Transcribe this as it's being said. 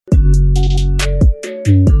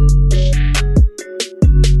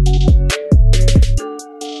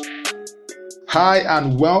Hi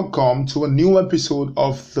and welcome to a new episode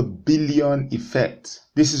of The Billion Effect.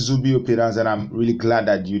 This is Zubio Peters and I'm really glad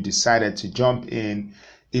that you decided to jump in.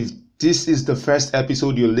 If this is the first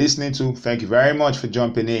episode you're listening to, thank you very much for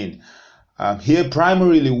jumping in. Here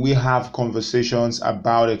primarily we have conversations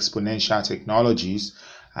about exponential technologies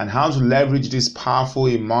and how to leverage these powerful,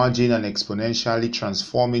 emerging and exponentially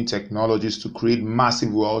transforming technologies to create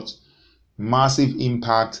massive wealth, massive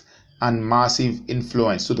impact, and massive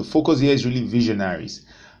influence. So the focus here is really visionaries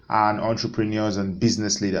and entrepreneurs and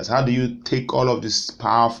business leaders. How do you take all of these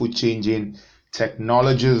powerful changing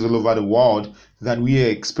technologies all over the world that we are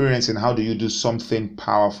experiencing? How do you do something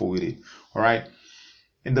powerful with it? All right.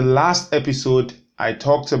 In the last episode, I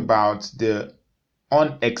talked about the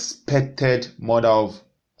unexpected mother of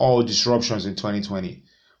all disruptions in 2020,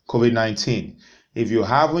 COVID-19. If you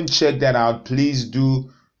haven't checked that out, please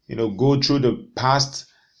do, go through the past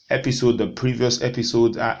episode, the previous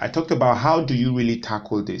episode. I talked about how do you really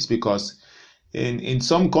tackle this, because in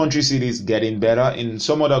some countries it is getting better, in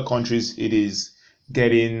some other countries it is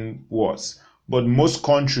getting worse, but most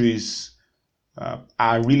countries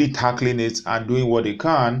are really tackling it and doing what they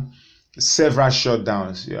can. Several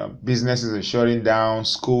shutdowns, businesses are shutting down,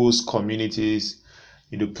 schools, communities,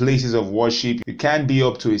 places of worship. You can't be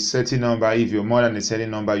up to a certain number. If you're more than a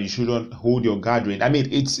certain number, you shouldn't hold your gathering. I mean,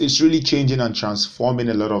 it's really changing and transforming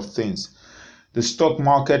a lot of things. The stock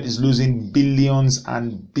market is losing billions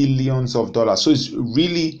and billions of dollars. So it's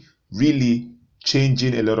really, really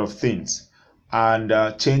changing a lot of things and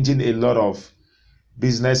changing a lot of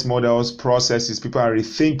business models, processes. People are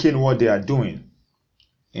rethinking what they are doing.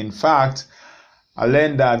 In fact, I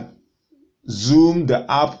learned that the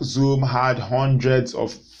app Zoom had hundreds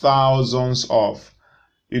of thousands of,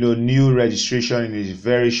 new registration in a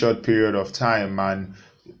very short period of time. And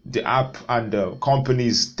the app and the company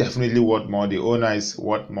is definitely worth more. The owner is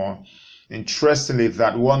worth more. Interestingly,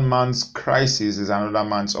 that one man's crisis is another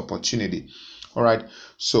man's opportunity. All right.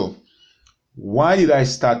 So why did I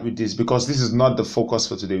start with this? Because this is not the focus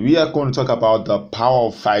for today. We are going to talk about the power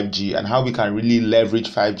of 5G and how we can really leverage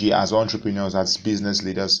 5G as entrepreneurs, as business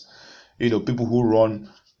leaders, people who run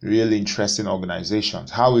really interesting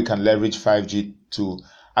organizations, how we can leverage 5G to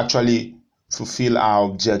actually fulfill our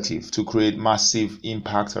objective, to create massive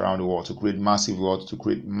impact around the world, to create massive wealth, to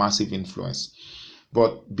create massive influence.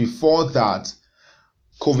 But before that,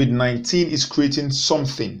 COVID-19 is creating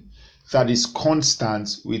something that is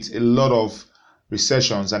constant with a lot of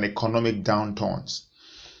recessions and economic downturns.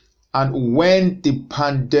 And when the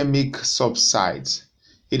pandemic subsides,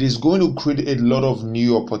 it is going to create a lot of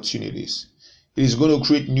new opportunities. It is going to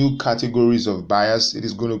create new categories of buyers. It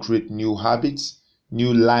is going to create new habits,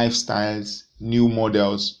 new lifestyles, new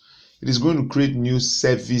models. It is going to create new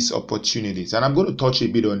service opportunities. And I'm going to touch a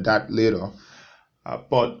bit on that later.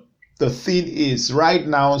 But the thing is, right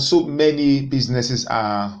now, so many businesses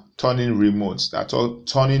are turning remote. They're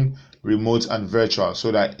turning remote and virtual,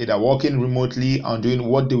 so that they are working remotely and doing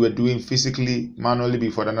what they were doing physically, manually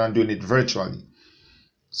before, they're not doing it virtually.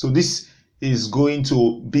 So this is going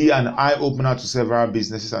to be an eye-opener to several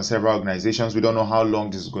businesses and several organizations. We don't know how long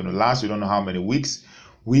this is going to last. We don't know how many weeks.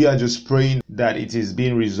 We are just praying that it is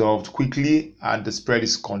being resolved quickly and the spread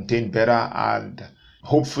is contained better, and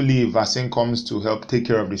hopefully a vaccine comes to help take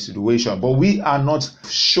care of the situation. But we are not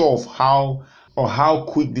sure of how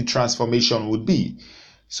quick the transformation would be.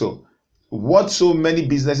 So what so many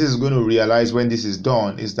businesses are going to realize when this is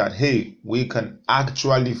done is that, hey, we can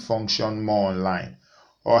actually function more online.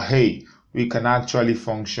 Or, hey, we can actually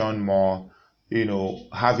function more,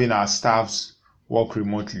 having our staffs work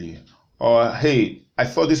remotely. Or, hey, I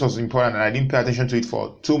thought this was important and I didn't pay attention to it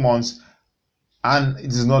for 2 months and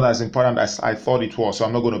it is not as important as I thought it was, so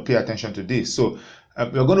I'm not going to pay attention to this. So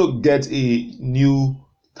we're going to get a new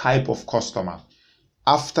type of customer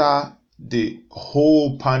after the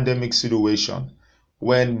whole pandemic situation.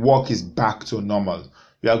 When work is back to normal,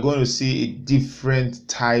 we are going to see a different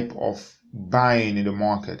type of buying in the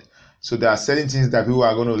market. So there are certain things that people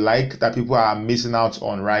are going to like that people are missing out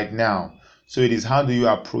on right now. So it is, how do you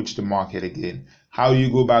approach the market again? How do you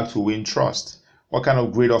go back to win trust? What kind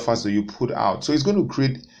of great offers do you put out? So it's going to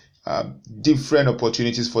create different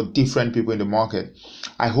opportunities for different people in the market.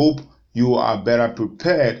 I hope you are better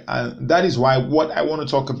prepared, and that is why what I want to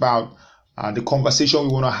talk about, the conversation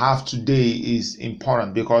we want to have today, is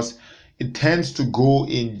important, because it tends to go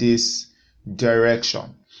in this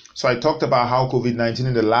direction. So I talked about how COVID-19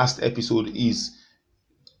 in the last episode is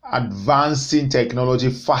advancing technology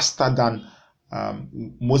faster than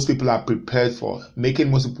most people are prepared for,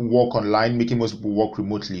 making most people work online, making most people work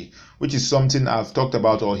remotely, which is something I've talked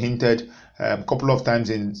about or hinted a couple of times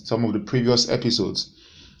in some of the previous episodes.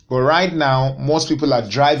 But right now, most people are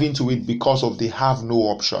driving to it because of they have no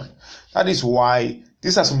option. That is why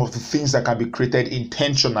these are some of the things that can be created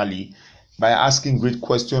intentionally by asking great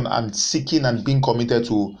questions and seeking and being committed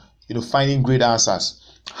to finding great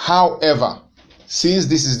answers. However, since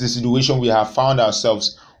this is the situation we have found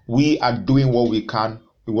ourselves, we are doing what we can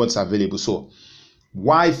with what's available. So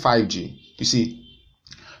why 5G? You see,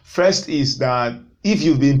 first is that if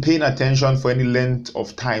you've been paying attention for any length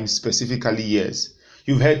of time, specifically years,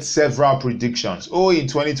 you've heard several predictions. Oh, in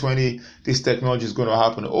 2020, this technology is going to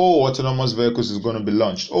happen. Oh, autonomous vehicles is going to be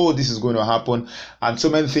launched. Oh, this is going to happen. And so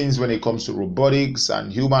many things when it comes to robotics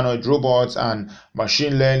and humanoid robots and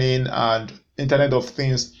machine learning and Internet of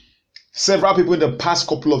Things. Several people in the past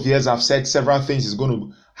couple of years have said several things is going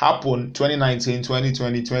to happen 2019,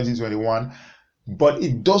 2020, 2021. But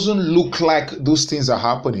it doesn't look like those things are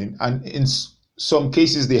happening. And in some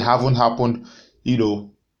cases, they haven't happened,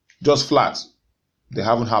 just flat. They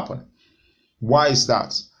haven't happened. Why is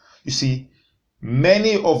that? You see,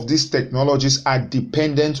 many of these technologies are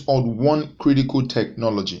dependent on one critical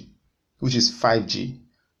technology, which is 5G.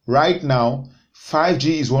 Right now,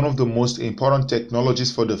 5G is one of the most important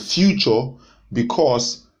technologies for the future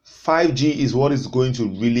because 5G is what is going to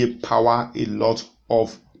really power a lot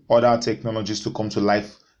of other technologies to come to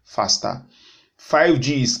life faster.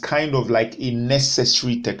 5G is kind of like a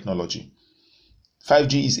necessary technology.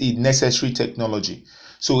 5G is a necessary technology.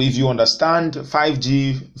 So if you understand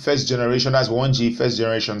 5G first generation, that's 1G first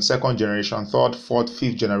generation, second generation, third, fourth,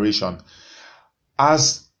 fifth generation,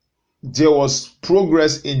 as there was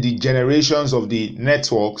progress in the generations of the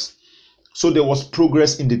networks, so there was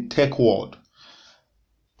progress in the tech world.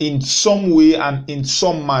 In some way and in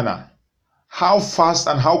some manner, how fast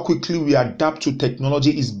and how quickly we adapt to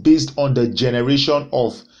technology is based on the generation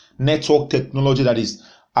of network technology that is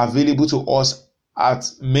available to us at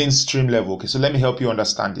mainstream level. Okay, so let me help you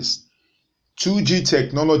understand this. 2G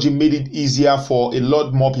technology made it easier for a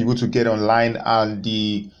lot more people to get online, and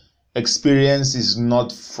the experience is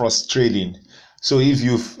not frustrating. So if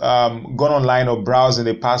you've gone online or browsed in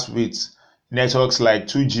the past with networks like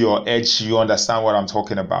 2G or Edge, you understand what I'm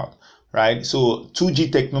talking about, right? So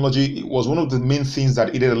 2G technology was one of the main things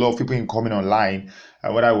that aided a lot of people in coming online,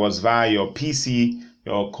 whether it was via your PC,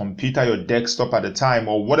 your computer, your desktop at the time,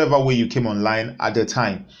 or whatever way you came online at the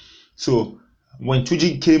time. So when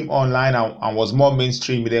 2G came online and was more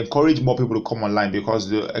mainstream, it encouraged more people to come online because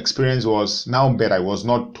the experience was now better. It was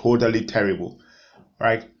not totally terrible,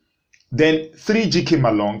 right? Then 3G came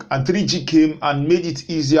along, and 3G came and made it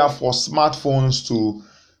easier for smartphones to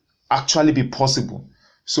actually be possible.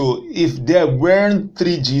 So if there weren't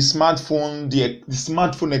 3G smartphone, the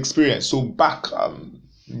smartphone experience, so back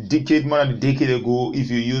more than a decade ago, if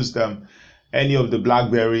you used any of the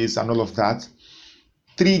Blackberries and all of that,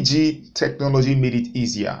 3G technology made it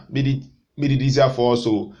easier. Made it easier for us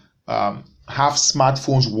to have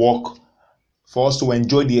smartphones work, for us to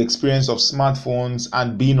enjoy the experience of smartphones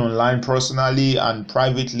and being online personally and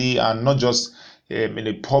privately, and not just in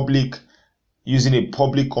a public, using a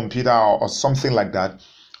public computer or something like that.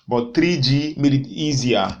 But 3G made it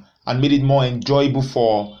easier and made it more enjoyable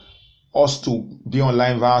for us to be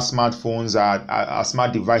online via smartphones, our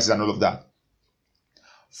smart devices and all of that.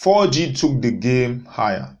 4G took the game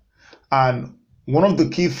higher. And one of the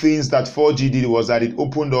key things that 4G did was that it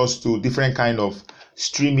opened us to different kind of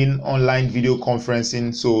streaming, online video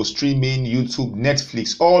conferencing. So streaming, YouTube,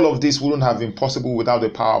 Netflix, all of this wouldn't have been possible without the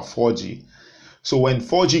power of 4G. So when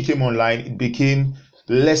 4G came online, it became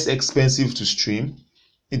less expensive to stream.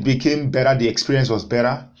 It became better. The experience was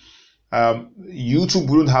better. YouTube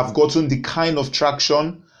wouldn't have gotten the kind of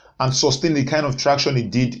traction and sustained the kind of traction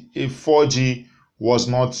it did if 4G was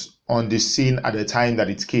not on the scene at the time that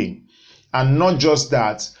it came. And not just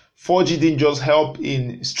that, 4G didn't just help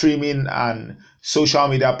in streaming and social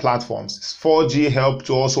media platforms. 4G helped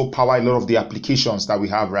to also power a lot of the applications that we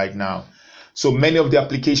have right now. So many of the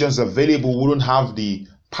applications available wouldn't have the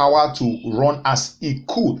power to run as it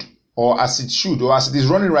could, or as it should, or as it is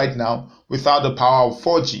running right now without the power of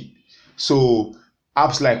 4G. So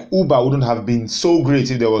apps like Uber wouldn't have been so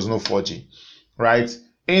great if there was no 4G, right?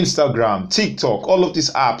 Instagram, TikTok, all of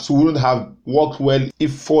these apps wouldn't have worked well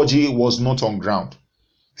if 4G was not on ground.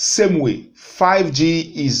 Same way,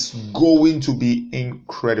 5G is going to be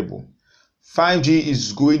incredible. 5G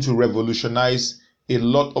is going to revolutionize a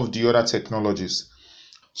lot of the other technologies.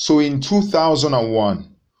 So in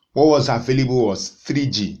 2001, what was available was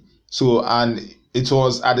 3G. So, and it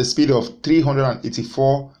was at the speed of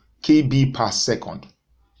 384 KB per second,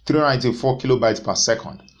 384 kilobytes per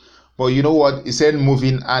second. But you know what? It said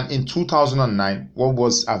moving, and in 2009, what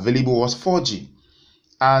was available was 4G.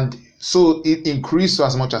 And So it increased to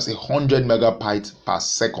as much as 100 megabytes per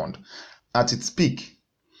second at its peak.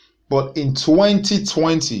 But in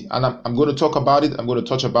 2020, and I'm going to talk about it, I'm going to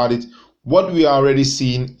touch about it, what we are already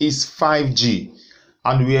seeing is 5G.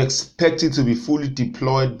 And we expect it to be fully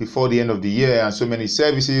deployed before the end of the year. And so many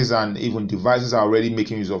services and even devices are already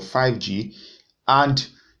making use of 5G. And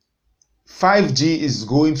 5G is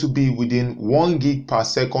going to be within 1 gig per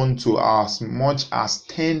second to as much as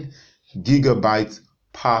 10 gigabytes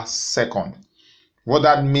per second. What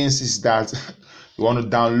that means is that you want to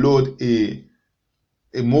download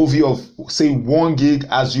a movie of, say, 1 gig.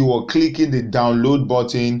 As you are clicking the download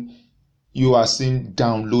button, you are seeing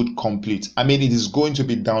download complete. I mean, it is going to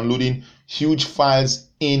be downloading huge files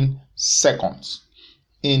in seconds.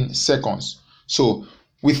 So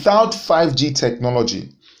without 5G technology,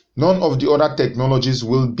 none of the other technologies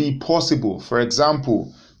will be possible. For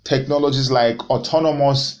example, technologies like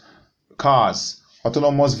autonomous cars,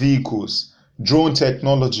 autonomous vehicles, drone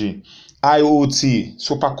technology, IoT,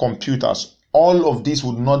 supercomputers, all of this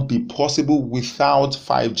would not be possible without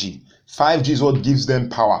 5G. 5G is what gives them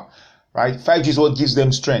power, right? 5G is what gives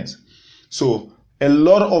them strength. So a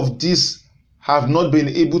lot of these have not been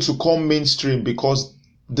able to come mainstream because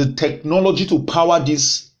the technology to power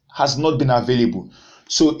this has not been available.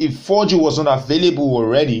 So if 4G was not available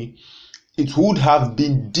already, it would have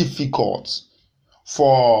been difficult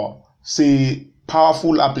for, say,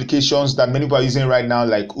 powerful applications that many people are using right now,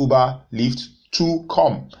 like Uber, Lyft,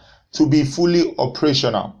 to be fully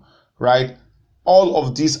operational, right? All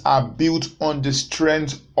of these are built on the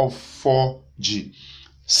strength of 4G.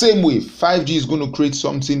 Same way, 5G is going to create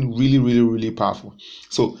something really, really, really powerful.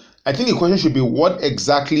 So I think the question should be, what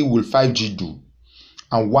exactly will 5G do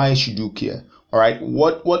and why should you care? All right,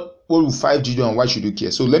 what will 5G do and why should you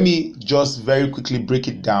care? So let me just very quickly break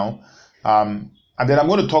it down. And then I'm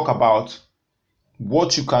going to talk about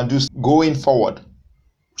what you can do going forward,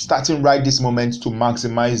 starting right this moment, to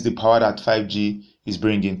maximize the power that 5G is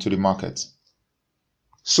bringing to the market.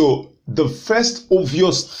 So the first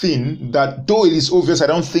obvious thing that, though it is obvious, I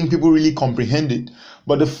don't think people really comprehend it,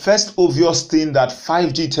 but the first obvious thing that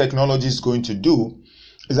 5G technology is going to do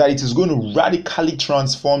is that it is going to radically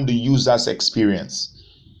transform the user's experience.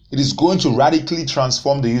 It is going to radically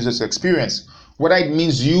transform the user's experience. Whether it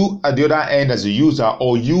means you at the other end as a user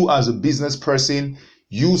or you as a business person,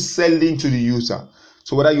 you selling to the user.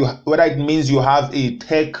 So whether it means you have a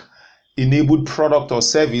tech-enabled product or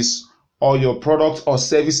service, or your product or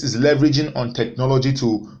service is leveraging on technology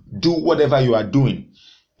to do whatever you are doing,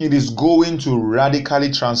 it is going to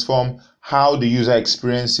radically transform how the user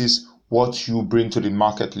experiences what you bring to the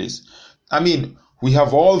marketplace. I mean, we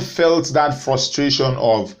have all felt that frustration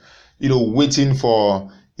of, waiting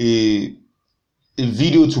for a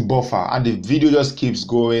video to buffer, and the video just keeps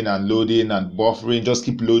going and loading and buffering, just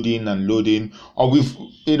keep loading and loading. Or we've,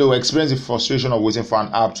 experienced the frustration of waiting for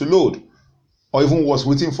an app to load, or even was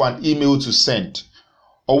waiting for an email to send,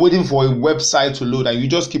 or waiting for a website to load, and you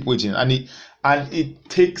just keep waiting, and it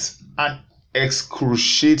takes an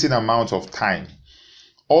excruciating amount of time.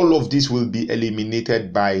 All of this will be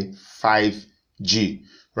eliminated by 5G,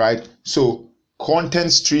 right? So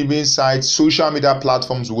content streaming sites, social media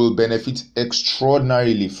platforms will benefit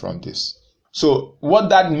extraordinarily from this. So what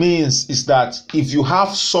that means is that if you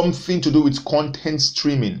have something to do with content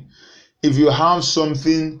streaming, if you have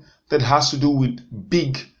something that has to do with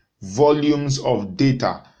big volumes of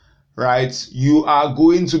data, right, you are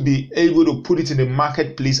going to be able to put it in the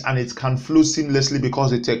marketplace and it can flow seamlessly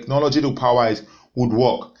because the technology to power it would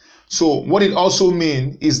work. So what it also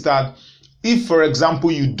means is that if, for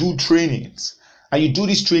example, you do trainings and you do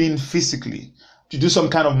this training physically, you do some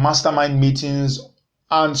kind of mastermind meetings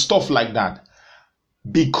and stuff like that,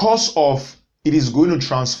 because of it is going to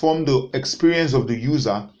transform the experience of the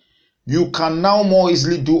user, you can now more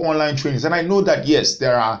easily do online trainings. And I know that, yes,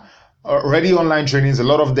 there are already online trainings, a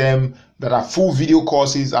lot of them that are full video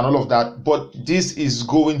courses and all of that, but this is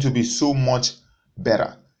going to be so much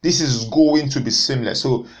better. This is going to be seamless.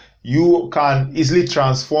 So you can easily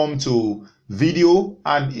transform to video,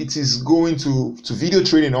 and it is going to video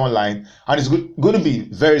training online, and it's going to be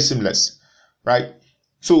very seamless, right?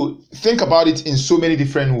 So think about it in so many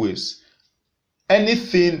different ways.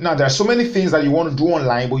 Now there are so many things that you want to do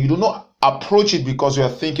online, but you do not approach it because you are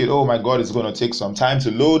thinking, oh my God, it's going to take some time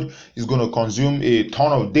to load, it's going to consume a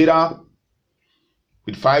ton of data.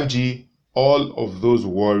 With 5G, all of those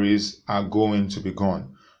worries are going to be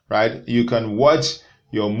gone, right? You can watch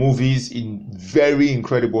your movies in very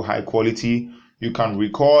incredible high quality. You can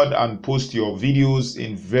record and post your videos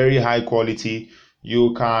in very high quality.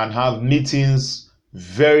 You can have meetings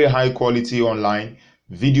very high quality online.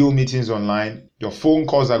 video meetings online. Your phone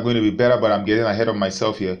calls are going to be better, but I'm getting ahead of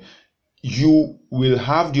myself here. You will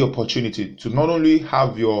have the opportunity to not only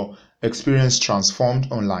have your experience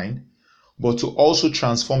transformed online, but to also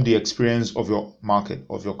transform the experience of your market,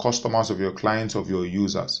 of your customers, of your clients, of your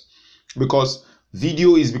users. Because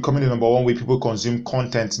video is becoming the number one way people consume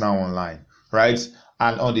content now online, right?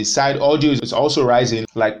 And on the side, audio is also rising,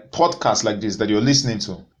 like podcasts like this that you're listening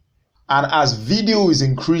to. And as video is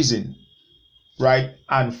increasing, right,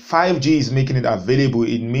 and 5G is making it available,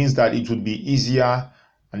 it means that it would be easier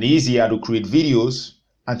and easier to create videos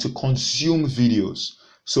and to consume videos.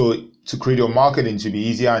 So to create your marketing to be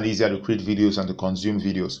easier and easier to create videos and to consume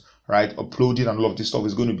videos, right? Uploading and all of this stuff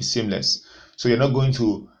is going to be seamless. So you're not going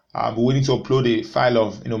to be waiting to upload a file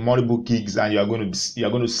of multiple gigs and you're going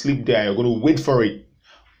to sleep there. You're going to wait for it.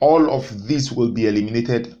 All of this will be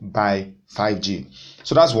eliminated by 5G.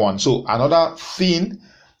 So that's one. So another thing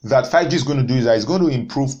that 5G is going to do is that it's going to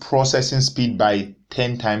improve processing speed by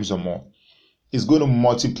 10 times or more. It's going to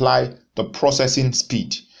multiply the processing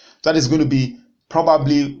speed. That is going to be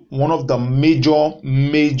probably one of the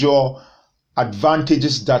major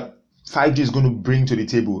advantages that 5G is going to bring to the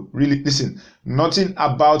table. Really, listen, nothing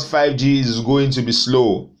about 5G is going to be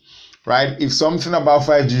slow, right? If something about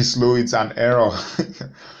 5G is slow, it's an error.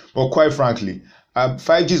 But quite frankly,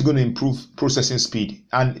 5G is going to improve processing speed.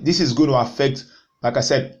 And this is going to affect, like I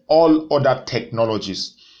said, all other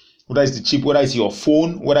technologies. Whether it's the chip, whether it's your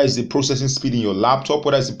phone, whether it's the processing speed in your laptop,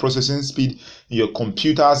 whether it's the processing speed in your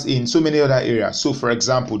computers, in so many other areas. So for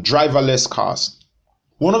example, driverless cars.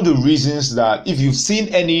 One of the reasons that if you've seen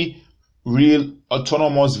any real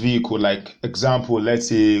autonomous vehicle, like example, let's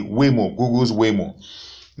say Waymo, Google's Waymo.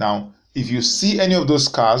 Now, if you see any of those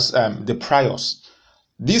cars, the Prius,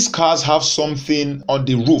 these cars have something on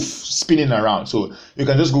the roof spinning around. So you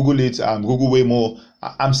can just Google it, Google Waymo.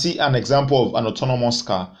 I'm seeing an example of an autonomous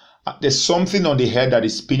car. There's something on the head that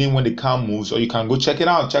is spinning when the car moves, or you can go check it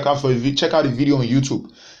out. Check out the video on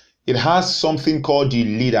YouTube. It has something called the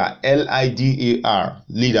LiDAR, LiDAR,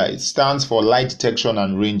 LiDAR. It stands for light detection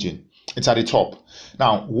and ranging. It's at the top.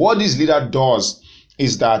 Now, what this LiDAR does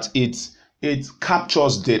is that it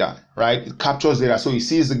captures data, right? It captures data. So it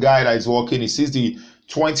sees the guy that is walking. It sees the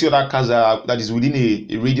 20 other cars that is within a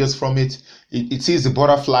radius from it. It sees the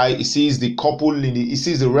butterfly. It sees the couple. It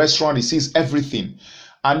sees the restaurant. It sees everything.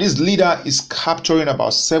 And this LiDAR is capturing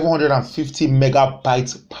about 750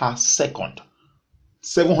 megabytes per second.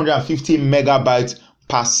 750 megabytes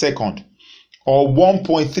per second, or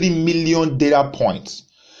 1.3 million data points.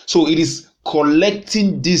 So it is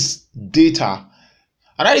collecting this data.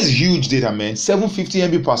 And that is huge data, man. 750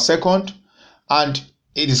 MB per second. And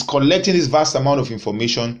it is collecting this vast amount of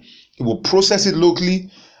information. It will process it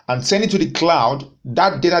locally and send it to the cloud.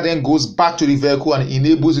 That data then goes back to the vehicle and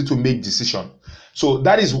enables it to make decisions. So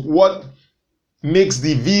that is what makes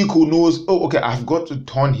the vehicle knows, oh, okay, I've got to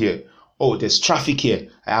turn here. Oh, there's traffic here.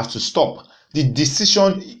 I have to stop. The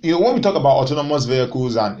decision, when we talk about autonomous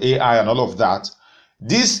vehicles and AI and all of that,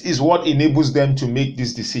 this is what enables them to make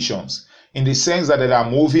these decisions in the sense that they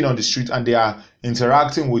are moving on the street and they are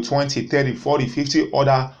interacting with 20, 30, 40, 50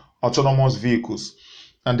 other autonomous vehicles.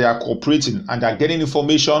 And they are cooperating and they're getting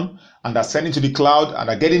information and they're sending to the cloud and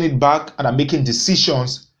they're getting it back and they're making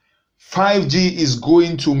decisions. 5G is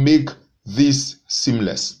going to make this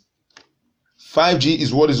seamless. 5G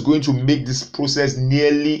is what is going to make this process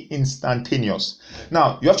nearly instantaneous.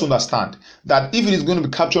 Now, you have to understand that if it is going to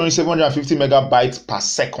be capturing 750 megabytes per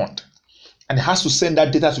second, and it has to send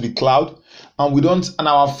that data to the cloud, and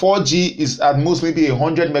our 4G is at most maybe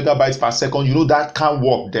 100 megabytes per second, that can't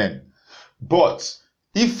work then. But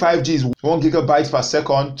if 5G is 1 gigabyte per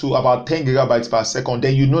second to about 10 gigabytes per second,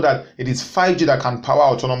 then you know that it is 5G that can power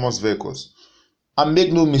autonomous vehicles. And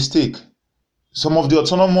make no mistake, some of the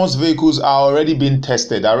autonomous vehicles are already being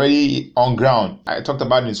tested, already on ground. I talked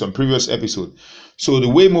about it in some previous episode. So the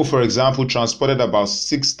Waymo, for example, transported about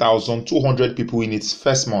 6,200 people in its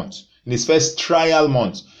first month, in its first trial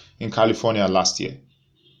month in California last year.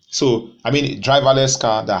 So, a driverless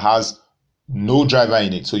car that has no driver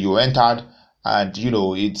in it. So you entered, and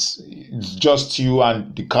it's just you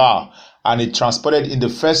and the car, and it transported in the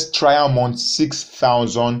first trial month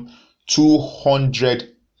 6,200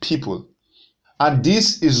 people. And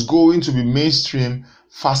this is going to be mainstream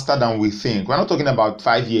faster than we think. We're not talking about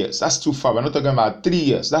 5 years. That's too far. We're not talking about 3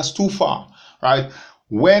 years. That's too far, right?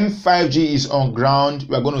 When 5G is on ground,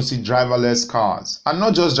 we're going to see driverless cars, and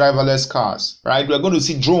not just driverless cars, right? We're going to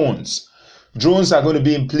see drones. Drones are going to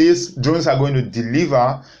be in place. Drones are going to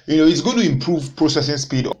deliver. It's going to improve processing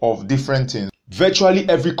speed of different things. Virtually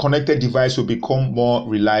every connected device will become more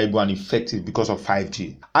reliable and effective because of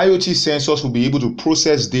 5G. IoT sensors will be able to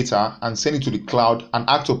process data and send it to the cloud and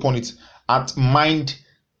act upon it at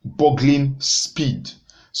mind-boggling speed.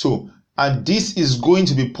 And this is going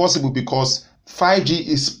to be possible because 5G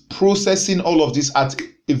is processing all of this at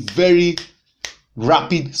a very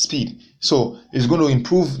rapid speed. So it's going to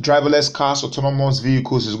improve driverless cars, autonomous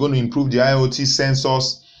vehicles. It's going to improve the IoT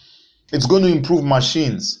sensors. It's going to improve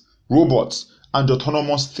machines, robots, and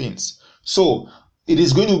autonomous things. So it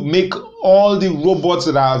is going to make all the robots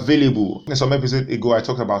that are available. In some episode ago, I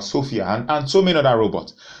talked about Sophia and so many other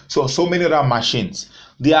robots. So many other machines.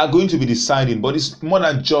 They are going to be deciding, but it's more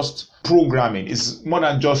than just programming. It's more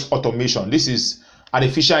than just automation. This is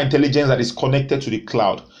artificial intelligence that is connected to the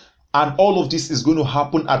cloud. And all of this is going to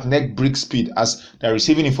happen at neck break speed as they're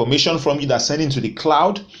receiving information from you, they're sending to the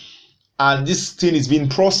cloud. And this thing is being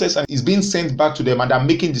processed and is being sent back to them, and they're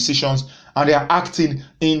making decisions and they're acting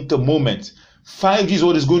in the moment. 5G is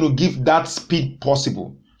what is going to give that speed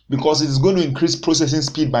possible because it is going to increase processing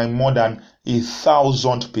speed by more than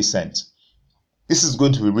 1,000%. This is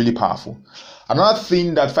going to be really powerful. Another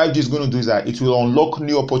thing that 5G is going to do is that it will unlock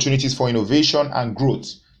new opportunities for innovation and growth,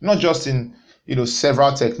 not just in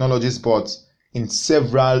several technologies, but in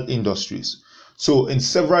several industries. So in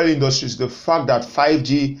several industries, the fact that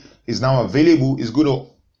 5G is now available is going to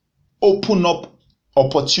open up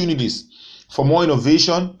opportunities for more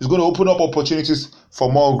innovation. It's going to open up opportunities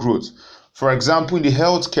for more growth. For example, in the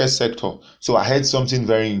healthcare sector, so I heard something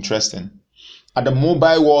very interesting. At the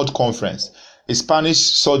Mobile World Conference, a Spanish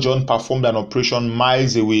surgeon performed an operation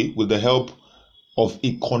miles away with the help of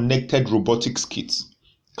a connected robotics kit.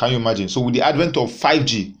 Can you imagine? So with the advent of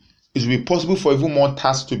 5G, it will be possible for even more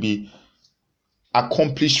tasks to be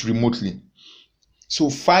accomplished remotely. So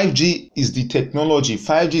 5G is the technology.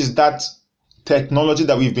 5G is that technology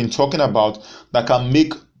that we've been talking about that can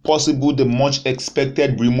make possible the much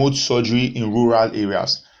expected remote surgery in rural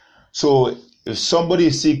areas. So if somebody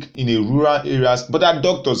is sick in a rural areas, but there are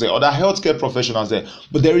doctors there or there are healthcare professionals there,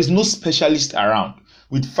 but there is no specialist around.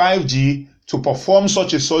 With 5G, to perform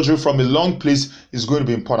such a surgery from a long place is going to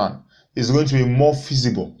be important. It's going to be more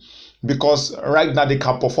feasible. Because right now they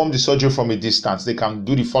can perform the surgery from a distance. They can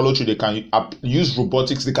do the follow through. They can use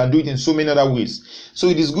robotics. They can do it in so many other ways. So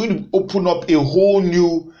it is going to open up a whole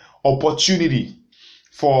new opportunity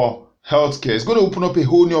for healthcare. It's going to open up a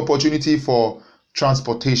whole new opportunity for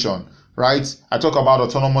transportation, right? I talk about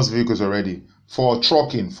autonomous vehicles already, for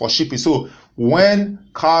trucking, for shipping. So when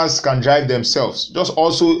cars can drive themselves, just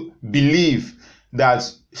also believe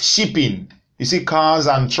that shipping, you see, cars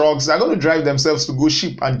and trucks are going to drive themselves to go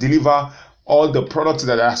ship and deliver all the products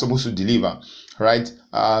that they are supposed to deliver, right?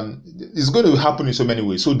 It's going to happen in so many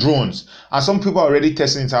ways. So drones, and some people are already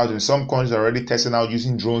testing it out. In some countries are already testing out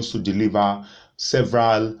using drones to deliver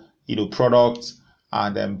several, products,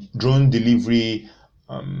 and drone delivery,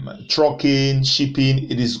 trucking,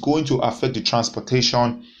 shipping. It is going to affect the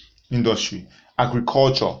transportation industry,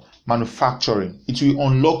 agriculture, manufacturing. It will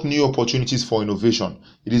unlock new opportunities for innovation.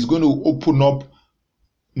 It is going to open up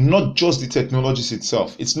not just the technologies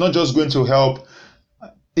itself. It's not just going to help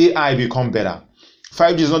AI become better.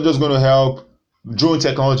 5G is not just going to help drone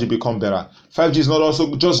technology become better. 5G is not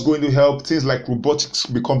also just going to help things like robotics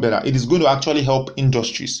become better. It is going to actually help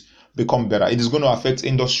industries become better. It is going to affect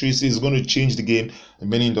industries. It is going to change the game in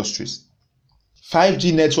many industries.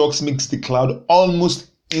 5G networks makes the cloud almost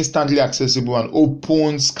instantly accessible and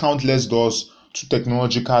opens countless doors to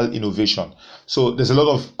technological innovation. So there's a lot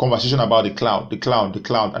of conversation about the cloud,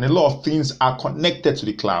 and a lot of things are connected to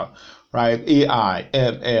the cloud, right? AI,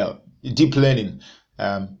 ML, deep learning,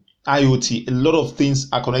 IoT, a lot of things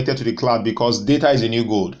are connected to the cloud because data is the new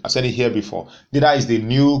gold. I said it here before. Data is the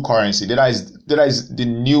new currency. Data is the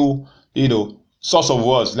new, source of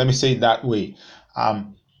wealth. Let me say it that way.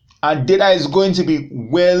 And data is going to be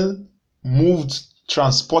well moved,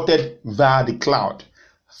 transported via the cloud.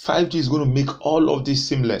 5G is going to make all of this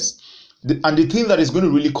seamless. And the thing that is going to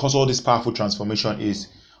really cause all this powerful transformation is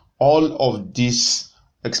all of these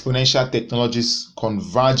exponential technologies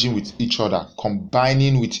converging with each other,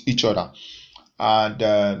 combining with each other.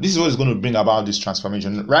 And this is what is going to bring about this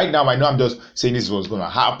transformation. Right now, I know I'm just saying this is what's going to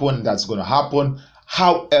happen, that's going to happen.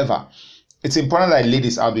 However, it's important that I lay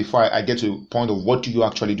this out before I get to the point of what do you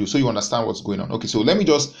actually do so you understand what's going on. Okay, so let me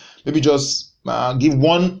just give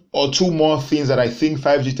one or two more things that I think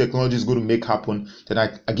 5G technology is going to make happen. Then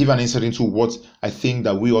I give an insight into what I think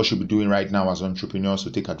that we all should be doing right now as entrepreneurs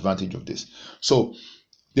to take advantage of this. So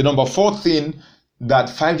the number 4 thing that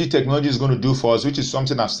 5G technology is going to do for us, which is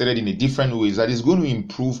something I've stated in a different way, is that it's going to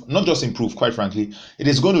improve, not just improve, quite frankly, it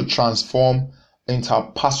is going to transform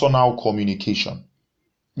interpersonal communication.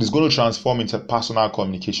 It's going to transform interpersonal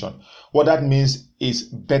communication. What that means is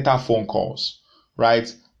better phone calls,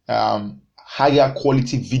 right? Higher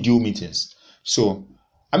quality video meetings. So,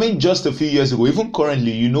 I mean, just a few years ago, even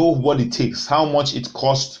currently, you know what it takes, how much it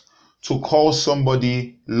costs to call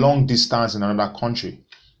somebody long distance in another country.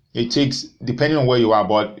 It takes, depending on where you are,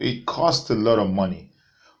 but it costs a lot of money.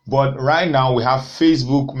 But right now we have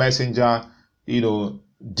Facebook Messenger,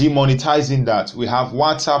 demonetizing that. We have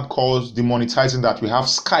WhatsApp calls demonetizing that. We have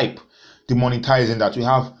Skype demonetizing that. We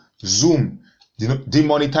have Zoom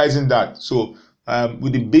demonetizing that. So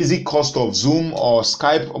with the basic cost of Zoom or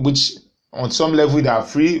Skype, which on some level they are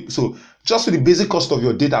free. So just with the basic cost of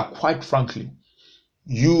your data, quite frankly,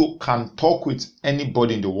 you can talk with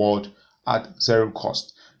anybody in the world at zero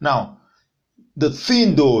cost. Now, the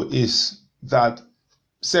thing though is that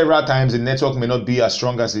several times the network may not be as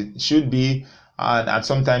strong as it should be, and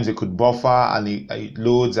sometimes it could buffer and it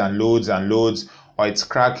loads and loads and loads, or it's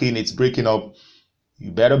cracking, it's breaking up. You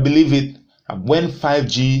better believe it. And when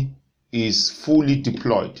 5G is fully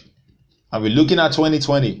deployed, and we're looking at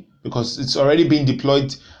 2020 because it's already been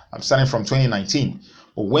deployed, I'm starting from 2019.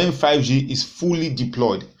 But when 5G is fully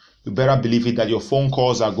deployed, you better believe it that your phone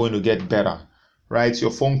calls are going to get better, right?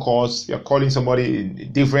 Your phone calls, you're calling somebody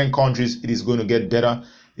in different countries, it is going to get better.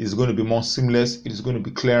 It is going to be more seamless. It is going to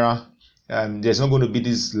be clearer. There's not going to be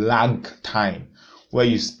this lag time where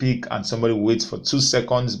you speak and somebody waits for 2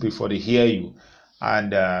 seconds before they hear you,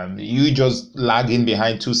 and you just lagging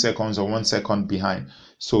behind 2 seconds or 1 second behind.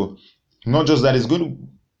 So not just that, it's going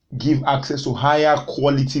to give access to higher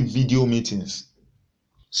quality video meetings.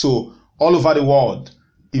 So all over the world,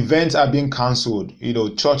 events are being cancelled.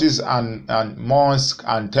 Churches and mosques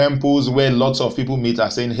and temples where lots of people meet are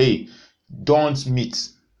saying, hey, don't meet.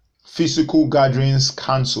 Physical gatherings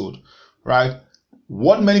cancelled, right?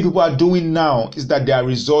 What many people are doing now is that they are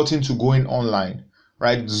resorting to going online,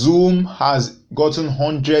 right? Zoom has gotten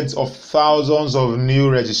hundreds of thousands of new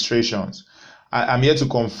registrations. I'm here to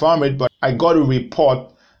confirm it, but I got a report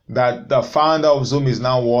that the founder of Zoom is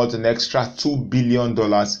now worth an extra $2 billion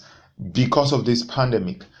because of this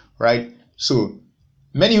pandemic, right? So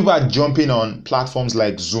many people are jumping on platforms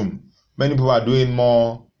like Zoom. Many people are doing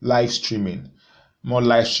more live streaming via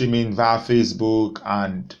Facebook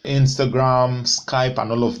and Instagram, Skype,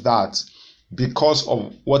 and all of that because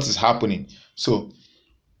of what is happening. So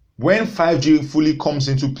when 5G fully comes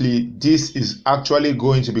into play, this is actually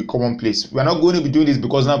going to be commonplace. We're not going to be doing this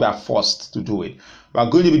because now we are forced to do it. We're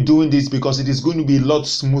going to be doing this because it is going to be a lot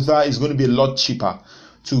smoother. It's going to be a lot cheaper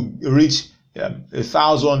to reach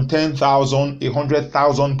 1,000, 10,000,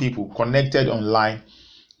 100,000 people connected online,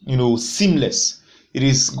 seamless. It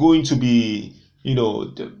is going to be,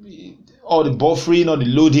 all the buffering or the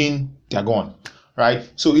loading, they're gone, right?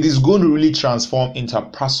 So it is going to really transform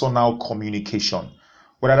interpersonal communication,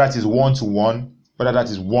 whether that is one-to-one, whether that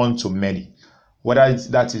is one-to-many, whether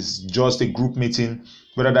that is just a group meeting,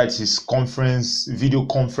 whether that is conference, video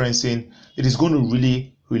conferencing. It is going to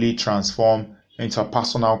really, really transform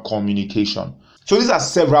interpersonal communication. So these are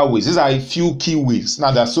several ways. These are a few key ways.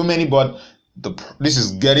 Now there are so many, but this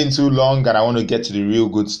is getting too long and I want to get to the real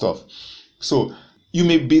good stuff. So you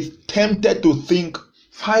may be tempted to think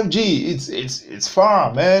 5G, it's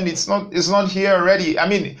far, man. It's not here already. I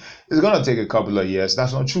mean, it's gonna take a couple of years.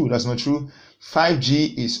 That's not true.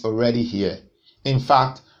 5G is already here. In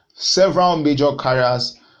fact, several major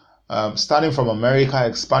carriers, starting from America,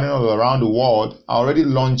 expanding all around the world, are already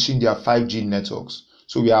launching their 5G networks.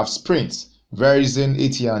 So we have Sprint, Verizon,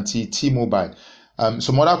 AT&T, T-Mobile.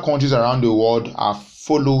 Some other countries around the world are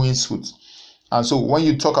following suit. And so when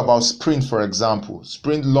you talk about Sprint, for example,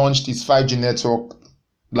 Sprint launched its 5G network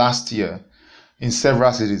last year in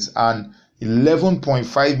several cities, and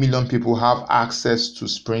 11.5 million people have access to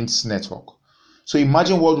Sprint's network. So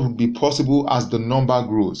imagine what would be possible as the number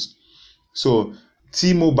grows. So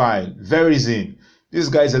T-Mobile, Verizon, these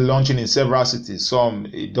guys are launching in several cities, some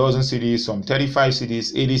a dozen cities, some 35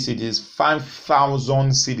 cities, 80 cities,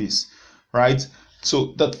 5,000 cities, right?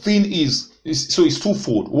 So the thing is it's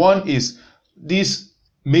twofold. One is these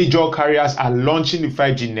major carriers are launching the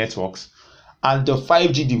 5G networks and the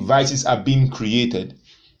 5G devices are being created.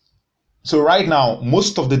 So right now,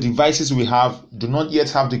 most of the devices we have do not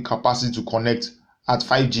yet have the capacity to connect at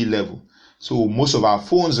 5G level. So most of our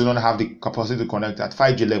phones do not have the capacity to connect at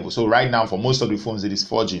 5G level. So right now, for most of the phones, it is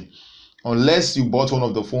 4G. Unless you bought one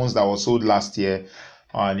of the phones that was sold last year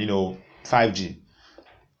on, 5G.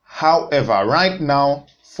 However, right now,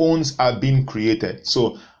 phones are being created.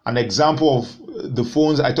 So an example of the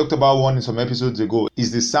phones, I talked about one in some episodes ago,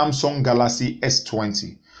 is the Samsung Galaxy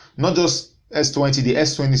S20. Not just S20, the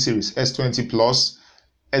S20 series, S20 Plus,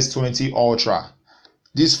 S20 Ultra.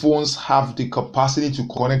 These phones have the capacity to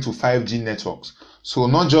connect to 5G networks. So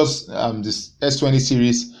not just this S20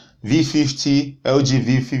 series, V50, LG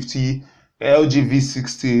V50, LG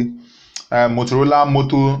V60, Motorola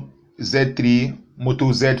Moto Z3, Moto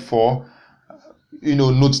Z4,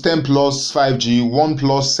 Note 10 Plus 5G,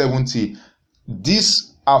 OnePlus 70.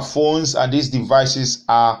 These are phones and these devices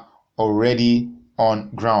are already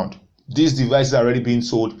on ground. These devices are already being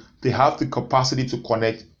sold. They have the capacity to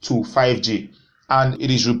connect to 5G. And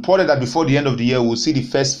it is reported that before the end of the year, we'll see the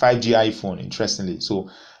first 5G iPhone, interestingly. So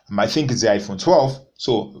I think it's the iPhone 12.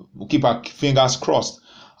 So we'll keep our fingers crossed.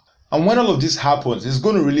 And when all of this happens, it's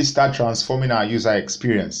going to really start transforming our user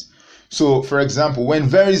experience. So, for example, when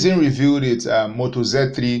Verizon revealed its Moto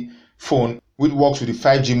Z3 phone, which works with the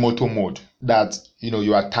 5G Moto mode that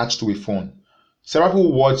you attach to a phone, several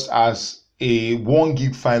people watched as a 1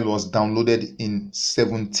 gig file was downloaded in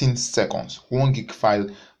 17 seconds. 1 gig file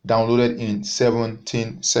downloaded in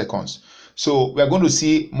 17 seconds. So we're going to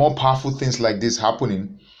see more powerful things like this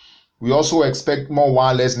happening. We also expect more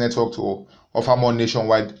wireless network to offer more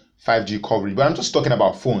nationwide 5G coverage. But I'm just talking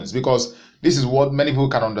about phones because this is what many people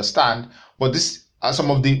can understand. But these are some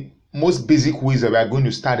of the most basic ways that we are going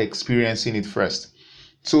to start experiencing it first.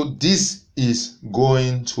 So this is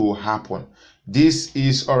going to happen. This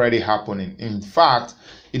is already happening. In fact,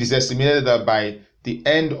 it is estimated that by the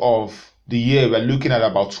end of the year, we're looking at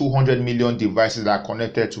about 200 million devices that are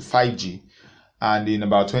connected to 5G. And in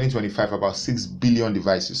about 2025, about 6 billion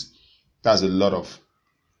devices. That's a lot of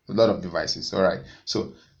devices. All right.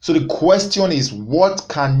 So the question is, what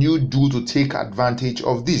can you do to take advantage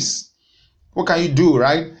of this? What can you do,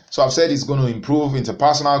 right? So I've said it's going to improve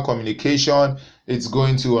interpersonal communication. It's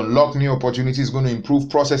going to unlock new opportunities. It's going to improve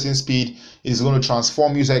processing speed. It's going to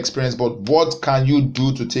transform user experience. But what can you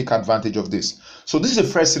do to take advantage of this? So this is the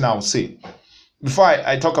first thing I'll say. Before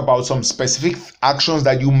I talk about some specific actions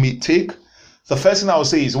that you may take, the first thing I'll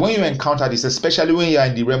say is when you encounter this, especially when you're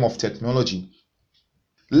in the realm of technology,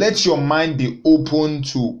 let your mind be open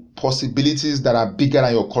to possibilities that are bigger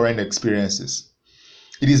than your current experiences.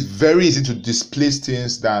 It is very easy to displace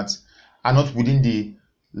things that are not within the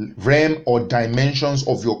realm or dimensions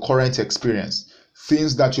of your current experience,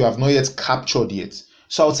 things that you have not yet captured yet.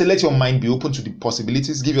 So I would say let your mind be open to the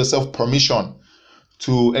possibilities. Give yourself permission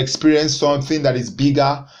to experience something that is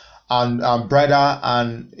bigger and brighter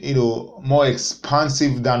and more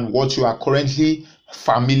expansive than what you are currently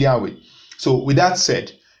familiar with. So with that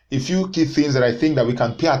said, a few key things that I think that we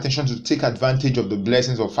can pay attention to take advantage of the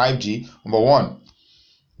blessings of 5G. Number one,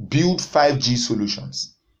 build 5G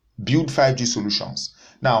solutions. Build 5G solutions.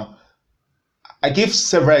 Now, I gave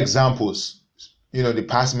several examples, the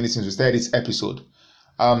past minutes since we started this episode,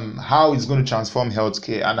 how it's going to transform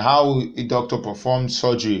healthcare and how a doctor performs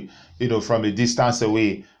surgery, from a distance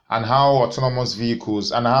away, and how autonomous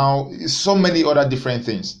vehicles and how so many other different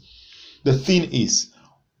things. The thing is,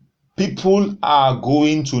 people are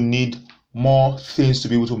going to need more things to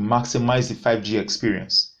be able to maximize the 5G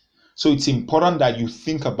experience. So it's important that you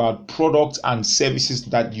think about products and services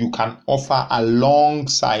that you can offer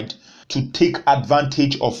alongside to take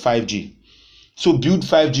advantage of 5G. So build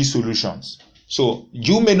 5G solutions. So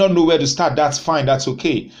you may not know where to start. That's fine. That's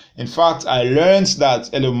okay. In fact, I learned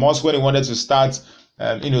that Elon Musk, when he wanted to start,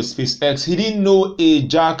 SpaceX, he didn't know a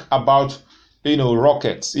jack about,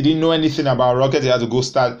 rockets. He didn't know anything about rockets. He had to go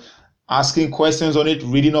start asking questions on it,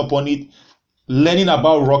 reading up on it, learning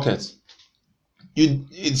about rockets.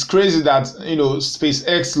 It's crazy that,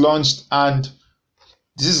 SpaceX launched and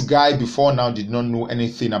this guy before now did not know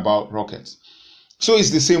anything about rockets. So it's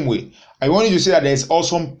the same way. I want you to see that there's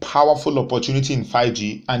also powerful opportunity in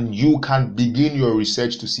 5G and you can begin your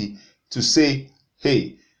research to say,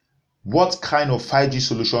 hey, what kind of 5G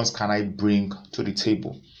solutions can I bring to the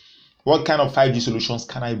table? What kind of 5G solutions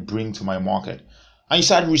can I bring to my market? And you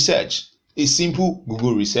start research. A simple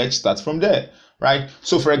Google research starts from there, right?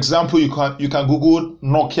 So for example, you can Google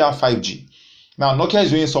Nokia 5G. Now Nokia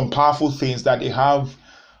is doing some powerful things that they have,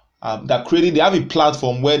 they have a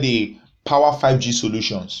platform where they power 5G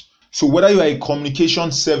solutions. So whether you are a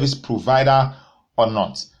communication service provider or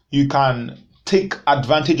not, you can take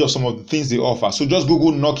advantage of some of the things they offer. So just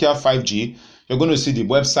Google Nokia 5G. You're going to see the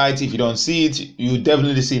website. If you don't see it, you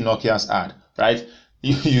definitely see Nokia's ad, right?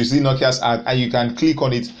 You see Nokia's ad and you can click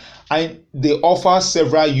on it. And they offer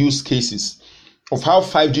several use cases of how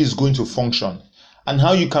 5G is going to function and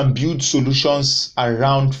how you can build solutions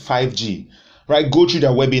around 5G, right? Go through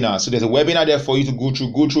their webinar. So there's a webinar there for you to go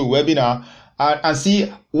through a webinar and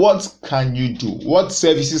see what can you do? What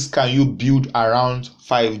services can you build around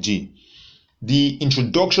 5G? the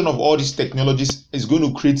introduction of all these technologies is going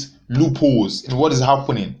to create loopholes in what is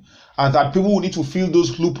happening, and that people will need to fill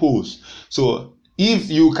those loopholes. So if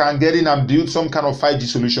you can get in and build some kind of 5G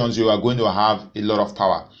solutions, you are going to have a lot of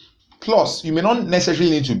power. Plus, you may not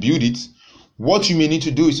necessarily need to build it. What you may need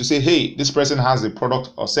to do is to say, hey, this person has a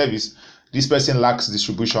product or service, this person lacks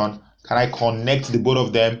distribution. Can I connect the both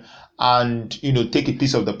of them and take a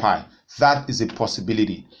piece of the pie? That is a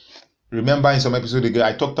possibility. Remember, in some episode ago,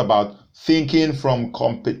 I talked about thinking from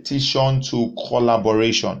competition to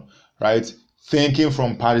collaboration, right? Thinking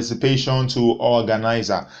from participation to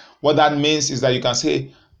organizer. What that means is that you can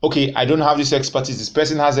say, okay, I don't have this expertise. This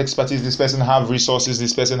person has expertise. This person has resources.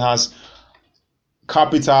 This person has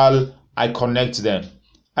capital. I connect them.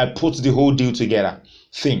 I put the whole deal together.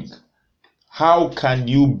 Think, how can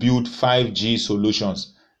you build 5G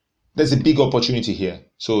solutions? There's a big opportunity here.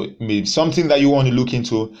 So maybe something that you want to look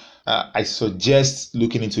into, I suggest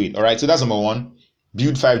looking into it. All right. So that's number one,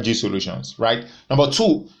 build 5G solutions, right? Number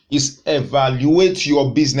two is evaluate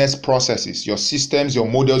your business processes, your systems, your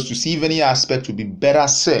models to see if any aspect will be better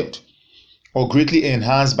served or greatly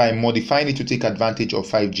enhanced by modifying it to take advantage of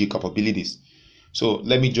 5G capabilities. So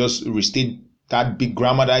let me just restate that big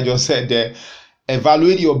grammar that I just said there.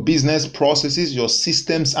 Evaluate your business processes, your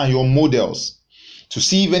systems, and your models to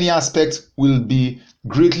see if any aspect will be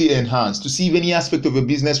greatly enhanced, to see if any aspect of your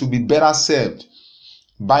business will be better served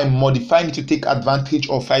by modifying it to take advantage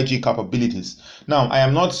of 5G capabilities. Now, I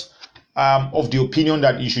am not of the opinion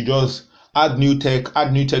that you should just add new tech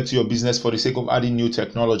to your business for the sake of adding new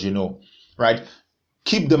technology. No, right?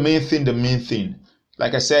 Keep the main thing.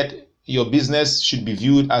 Like I said, your business should be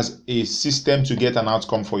viewed as a system to get an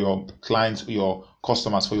outcome for your clients, your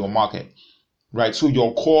customers, for your market, right? So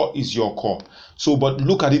your core is your core. So, but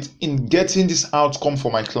look at it in getting this outcome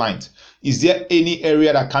for my client. Is there any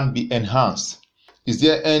area that can be enhanced? Is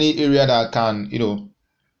there any area that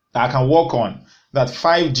I can work on that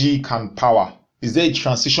 5G can power? Is there a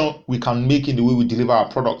transition we can make in the way we deliver our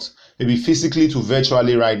products, maybe physically to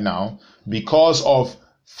virtually right now, because of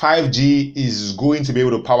 5G is going to be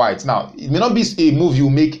able to power it? Now, it may not be a move you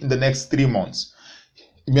make in the next 3 months.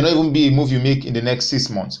 It may not even be a move you make in the next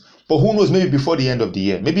 6 months. But who knows, maybe before the end of the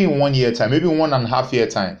year, maybe in 1 year time, maybe 1.5 year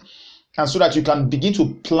time. And so that you can begin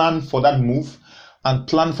to plan for that move and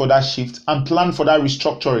plan for that shift and plan for that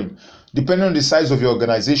restructuring. Depending on the size of your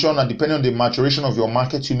organization and depending on the maturation of your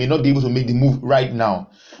market, you may not be able to make the move right now.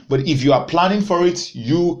 But if you are planning for it,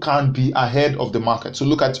 you can be ahead of the market. So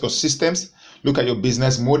look at your systems, look at your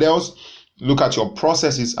business models, look at your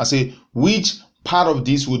processes and say which part of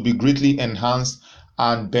this would be greatly enhanced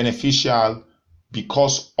and beneficial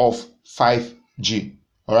because of 5G.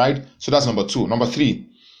 All right. So that's number two. Number three,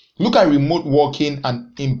 look at remote working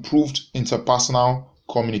and improved interpersonal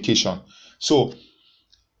communication. So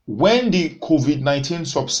when the COVID-19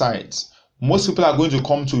 subsides, most people are going to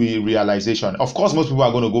come to a realization. Of course, most people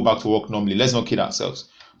are going to go back to work normally. Let's not kid ourselves.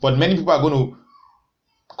 But many people are going to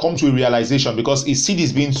come to a realization because a seed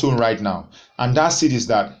is being sown right now. And that seed is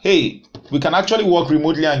that, hey, we can actually work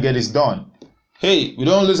remotely and get this done. Hey, we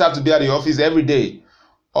don't always have to be at the office every day.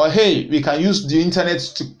 Or hey, we can use the internet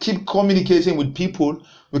to keep communicating with people.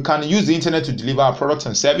 We can use the internet to deliver our products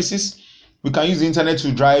and services. We can use the internet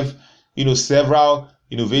to drive, several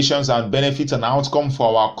innovations and benefits and outcomes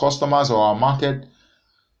for our customers or our market.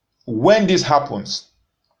 When this happens,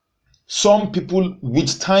 some people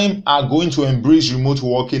with time are going to embrace remote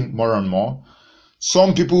working more and more.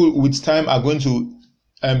 Some people with time are going to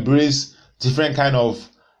embrace different kind of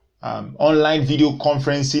online video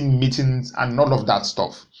conferencing meetings and none of that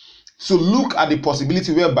stuff. So look at the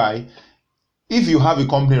possibility whereby if you have a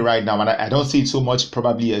company right now, and I don't see it so much,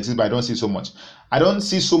 probably exists, but I don't see so much. I don't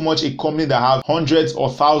see so much a company that have hundreds or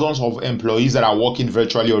thousands of employees that are working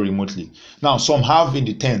virtually or remotely. Now, some have in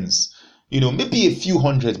the tens, maybe a few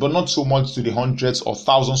hundreds, but not so much to the hundreds or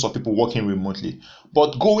thousands of people working remotely.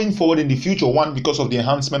 But going forward in the future, one, because of the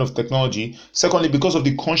enhancement of technology, secondly, because of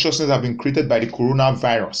the consciousness that have been created by the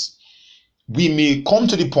coronavirus, we may come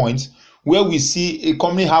to the point where we see a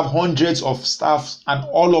company have hundreds of staff and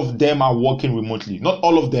all of them are working remotely. Not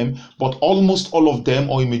all of them, but almost all of them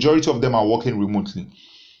or a majority of them are working remotely. Do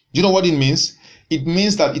you know what it means? It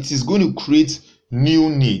means that it is going to create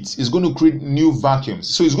new needs. It's going to create new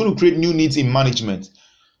vacuums. So it's going to create new needs in management.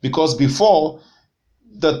 Because before,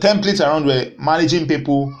 the templates around were managing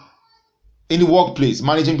people in the workplace,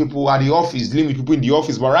 managing people at the office, dealing with people in the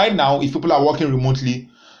office. But right now, if people are working remotely,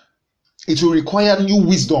 it will require new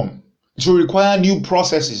wisdom. It will require new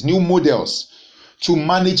processes, new models to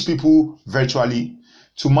manage people virtually,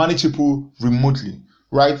 to manage people remotely,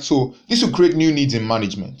 right? So this will create new needs in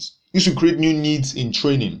management. This will create new needs in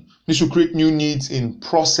training. This will create new needs in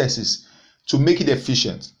processes to make it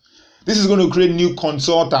efficient. This is going to create new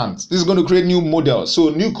consultants. This is going to create new models. So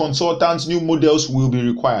new consultants, new models will be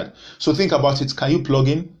required. So think about it. Can you plug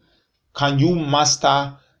in? Can you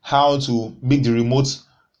master how to make the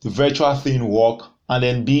virtual thing work, and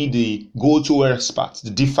then be the go-to expert, the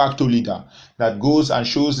de facto leader that goes and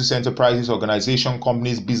shows these enterprises, organizations,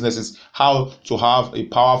 companies, businesses how to have a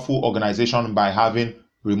powerful organization by having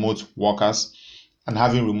remote workers and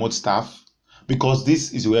having remote staff? Because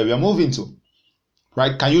this is where we are moving to,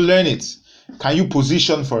 right? Can you learn it? Can you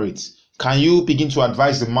position for it? Can you begin to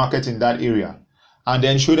advise the market in that area? And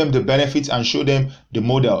then show them the benefits and show them the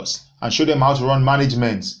models and show them how to run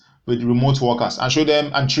management with remote workers and show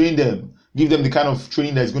them and train them. Give them the kind of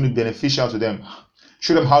training that is going to be beneficial to them.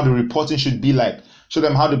 Show them how the reporting should be like. Show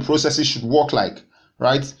them how the processes should work like,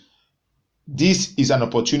 right? This is an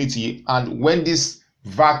opportunity, and when this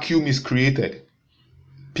vacuum is created,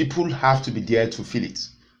 people have to be there to fill it.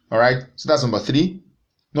 All right? So that's number 3.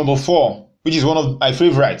 Number 4, which is one of my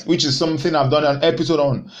favorites, which is something I've done an episode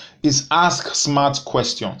on, is ask smart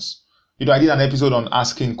questions. I did an episode on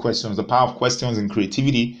asking questions, the power of questions in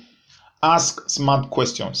creativity. Ask smart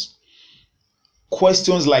questions.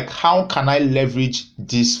 Questions like, how can I leverage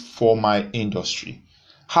this for my industry?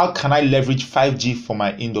 How can I leverage 5G for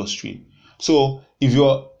my industry? So if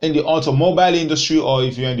you're in the automobile industry or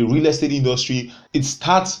if you're in the real estate industry, it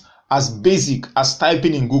starts as basic as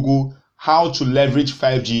typing in Google, how to leverage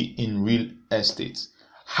 5G in real estate,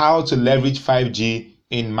 how to leverage 5G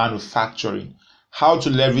in manufacturing, how to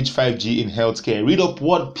leverage 5G in healthcare. Read up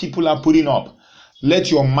what people are putting up.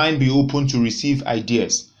 Let your mind be open to receive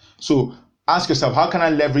ideas. So ask yourself, how can I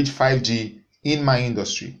leverage 5G in my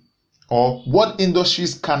industry? Or what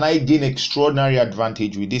industries can I gain extraordinary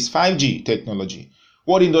advantage with this 5G technology?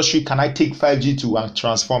 What industry can I take 5G to and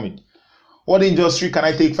transform it? What industry can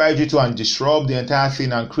I take 5G to and disrupt the entire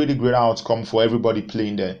thing and create a greater outcome for everybody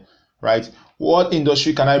playing there, right? What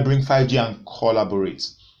industry can I bring 5G and collaborate?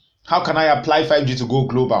 How can I apply 5G to go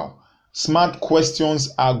global? Smart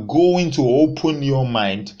questions are going to open your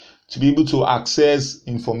mind to be able to access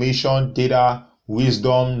information, data,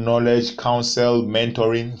 wisdom, knowledge, counsel,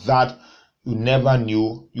 mentoring that you never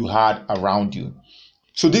knew you had around you.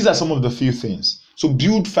 So these are some of the few things. So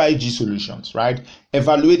build 5G solutions, right?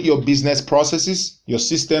 Evaluate your business processes, your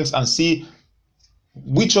systems, and see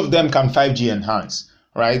which of them can 5G enhance,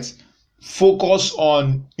 right? Focus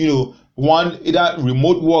on, one, either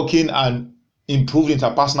remote working and improved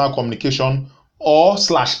interpersonal communication, or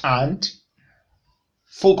 /and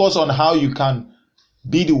focus on how you can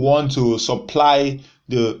be the one to supply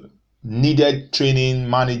the needed training,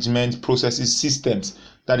 management, processes, systems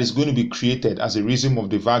that is going to be created as a result of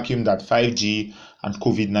the vacuum that 5G and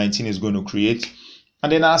COVID-19 is going to create.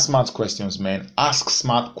 And then ask smart questions, man. Ask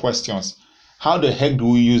smart questions. How the heck do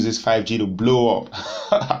we use this 5G to blow up?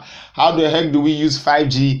 How the heck do we use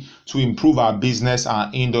 5G to improve our business, our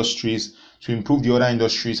industries, to improve the other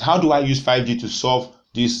industries? How do I use 5G to solve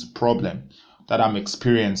this problem that I'm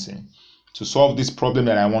experiencing, to solve this problem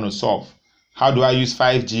that I want to solve? How do I use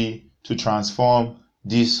 5G to transform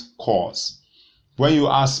this cause? When you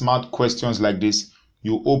ask smart questions like this,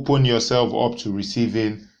 you open yourself up to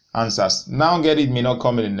receiving answers. Now get it may not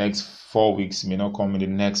come in the next 4 weeks, it may not come in the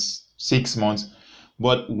next 6 months,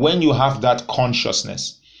 but when you have that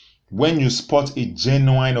consciousness, when you spot a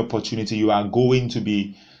genuine opportunity, you are going to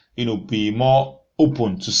be more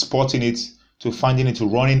open to spotting it, to finding it, to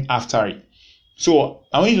running after it. So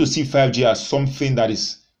I want you to see 5G as something that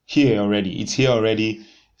is here already. It's here already.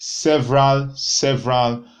 Several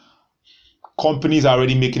companies are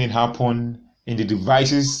already making it happen in the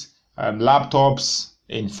devices, laptops,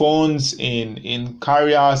 in phones, in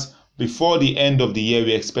carriers. Before the end of the year,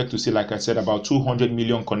 we expect to see, like I said, about 200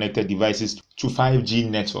 million connected devices to 5G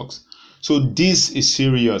networks. So this is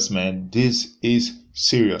serious, man. This is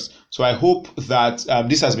serious. So I hope that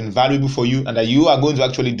this has been valuable for you and that you are going to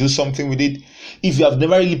actually do something with it. If you have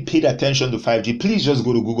never really paid attention to 5G, please just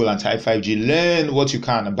go to Google and type 5G. Learn what you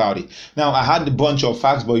can about it. Now, I had a bunch of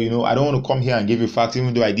facts, but I don't want to come here and give you facts,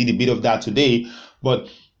 even though I did a bit of that today. But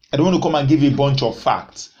I don't want to come and give you a bunch of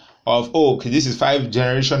facts of, okay, this is 5th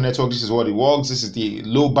generation network, this is what it works, this is the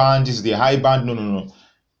low band, this is the high band. No.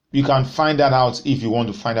 You can find that out if you want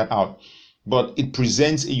to find that out. But it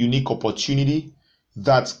presents a unique opportunity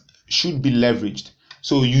that should be leveraged.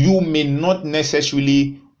 So you may not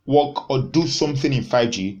necessarily work or do something in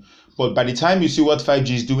 5G, but by the time you see what 5G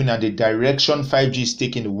is doing and the direction 5G is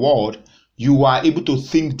taking the world, you are able to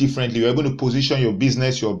think differently. You're able to position your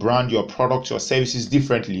business, your brand, your products, your services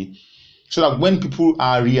differently, so that when people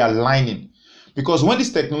are realigning, because when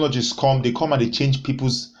these technologies come, they come and they change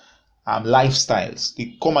people's lifestyles.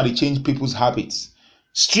 They come and they change people's habits.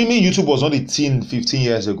 Streaming YouTube was not a thing 15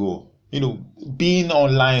 years ago. Being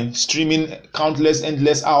online, streaming countless,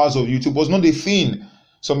 endless hours of YouTube was not a thing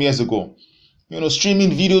some years ago.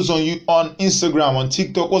 Streaming videos on Instagram, on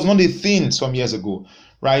TikTok was not a thing some years ago,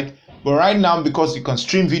 right? But right now, because you can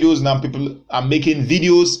stream videos, now people are making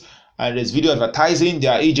videos, and there's video advertising.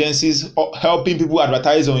 There are agencies helping people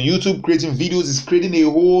advertise on YouTube, creating videos. It's creating a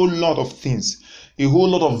whole lot of things, a whole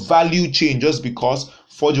lot of value chain, just because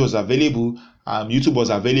 4G was available, YouTube was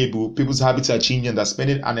available. People's habits are changing. They're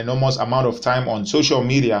spending an enormous amount of time on social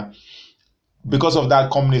media. Because of that,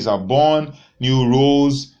 companies are born, new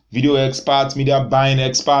roles, video experts, media buying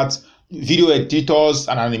experts, video editors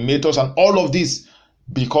and animators, and all of this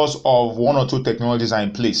because of one or two technologies are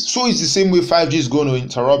in place. So it's the same way 5G is going to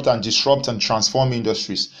interrupt and disrupt and transform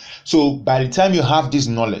industries. So by the time you have this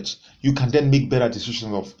knowledge, you can then make better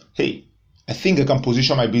decisions of, hey, I think I can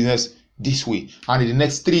position my business this way. And in the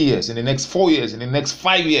next 3 years, in the next 4 years, in the next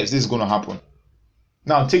 5 years, this is going to happen.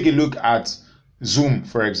 Now take a look at Zoom,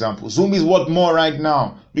 for example. Zoom is worth more right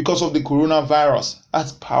now because of the coronavirus.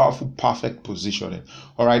 That's powerful, perfect positioning.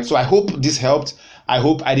 All right. So I hope this helped. I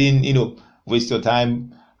hope I didn't, waste your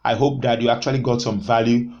time. I hope that you actually got some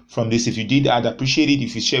value from this. If you did, I'd appreciate it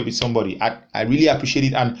if you share with somebody. I really appreciate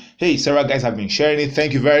it. And hey, several guys have been sharing it.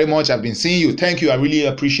 Thank you very much. I've been seeing you. Thank you. I really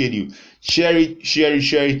appreciate you. Share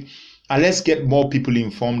it. And let's get more people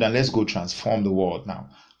informed and let's go transform the world now.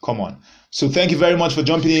 Come on. So thank you very much for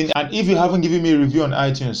jumping in. And if you haven't given me a review on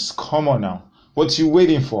iTunes, come on now. What you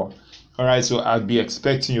waiting for? All right. So I'll be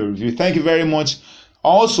expecting your review. Thank you very much.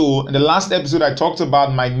 Also, in the last episode, I talked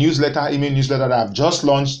about my email newsletter that I've just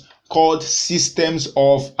launched called Systems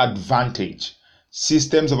of Advantage.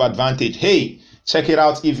 Systems of Advantage. Hey, check it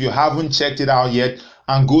out if you haven't checked it out yet,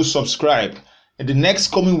 and go subscribe. In the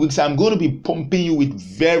next coming weeks, I'm going to be pumping you with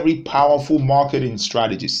very powerful marketing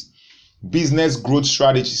strategies, business growth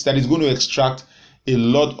strategies that is going to extract a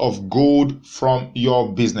lot of gold from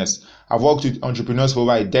your business. I've worked with entrepreneurs for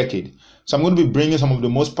over a decade. So I'm going to be bringing some of the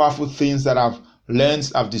most powerful things that I've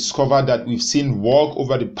discovered that we've seen work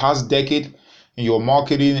over the past decade in your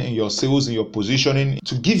marketing, in your sales, in your positioning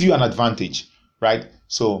to give you an advantage, right?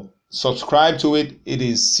 So subscribe to it. It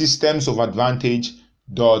is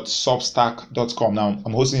systemsofadvantage.substack.com. Now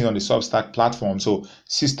I'm hosting it on the Substack platform. So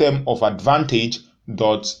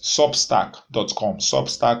systemofadvantage.substack.com.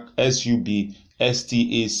 Substack,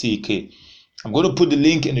 SUBSTACK. I'm going to put the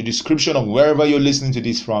link in the description of wherever you're listening to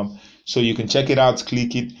this from, so you can check it out,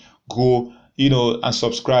 click it, go, and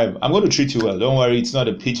subscribe. I'm going to treat you well. Don't worry. It's not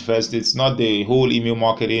a pitch fest. It's not the whole email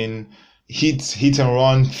marketing hit and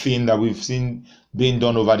run thing that we've seen being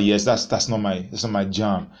done over the years. That's not my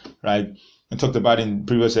jam, right? I talked about in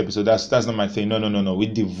previous episode. That's not my thing. No. We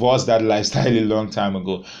divorced that lifestyle a long time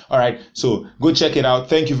ago. All right. So go check it out.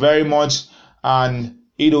 Thank you very much. And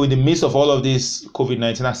in the midst of all of this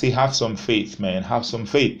COVID-19, I say have some faith, man. Have some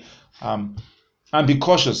faith. And be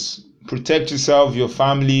cautious. Protect yourself, your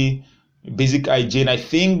family. Basic hygiene. I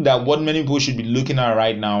think that what many people should be looking at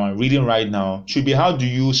right now and reading right now should be, how do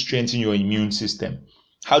you strengthen your immune system?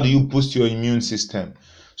 How do you boost your immune system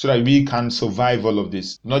so that we can survive all of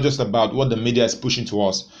this? Not just about what the media is pushing to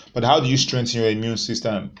us, but how do you strengthen your immune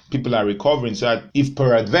system? People are recovering, so that if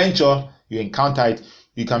peradventure you encounter it,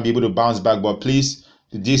 you can be able to bounce back. But please,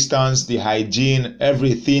 the distance, the hygiene,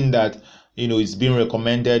 everything that is being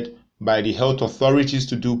recommended by the health authorities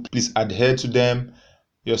to do, please adhere to them.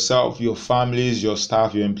 Yourself, your families, your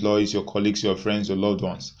staff, your employees, your colleagues, your friends, your loved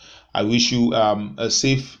ones. I wish you a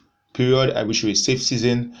safe period. I wish you a safe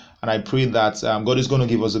season. And I pray that God is going to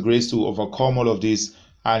give us the grace to overcome all of this.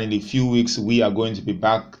 And in a few weeks, we are going to be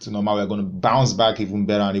back to normal. We're going to bounce back even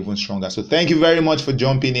better and even stronger. So thank you very much for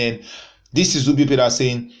jumping in. This is Zubi Peter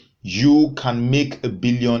saying, you can make a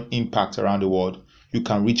billion impact around the world. You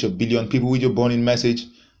can reach 1 billion people with your burning message.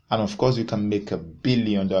 And of course, you can make $1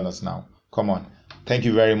 billion now. Come on. Thank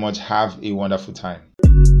you very much. Have a wonderful time.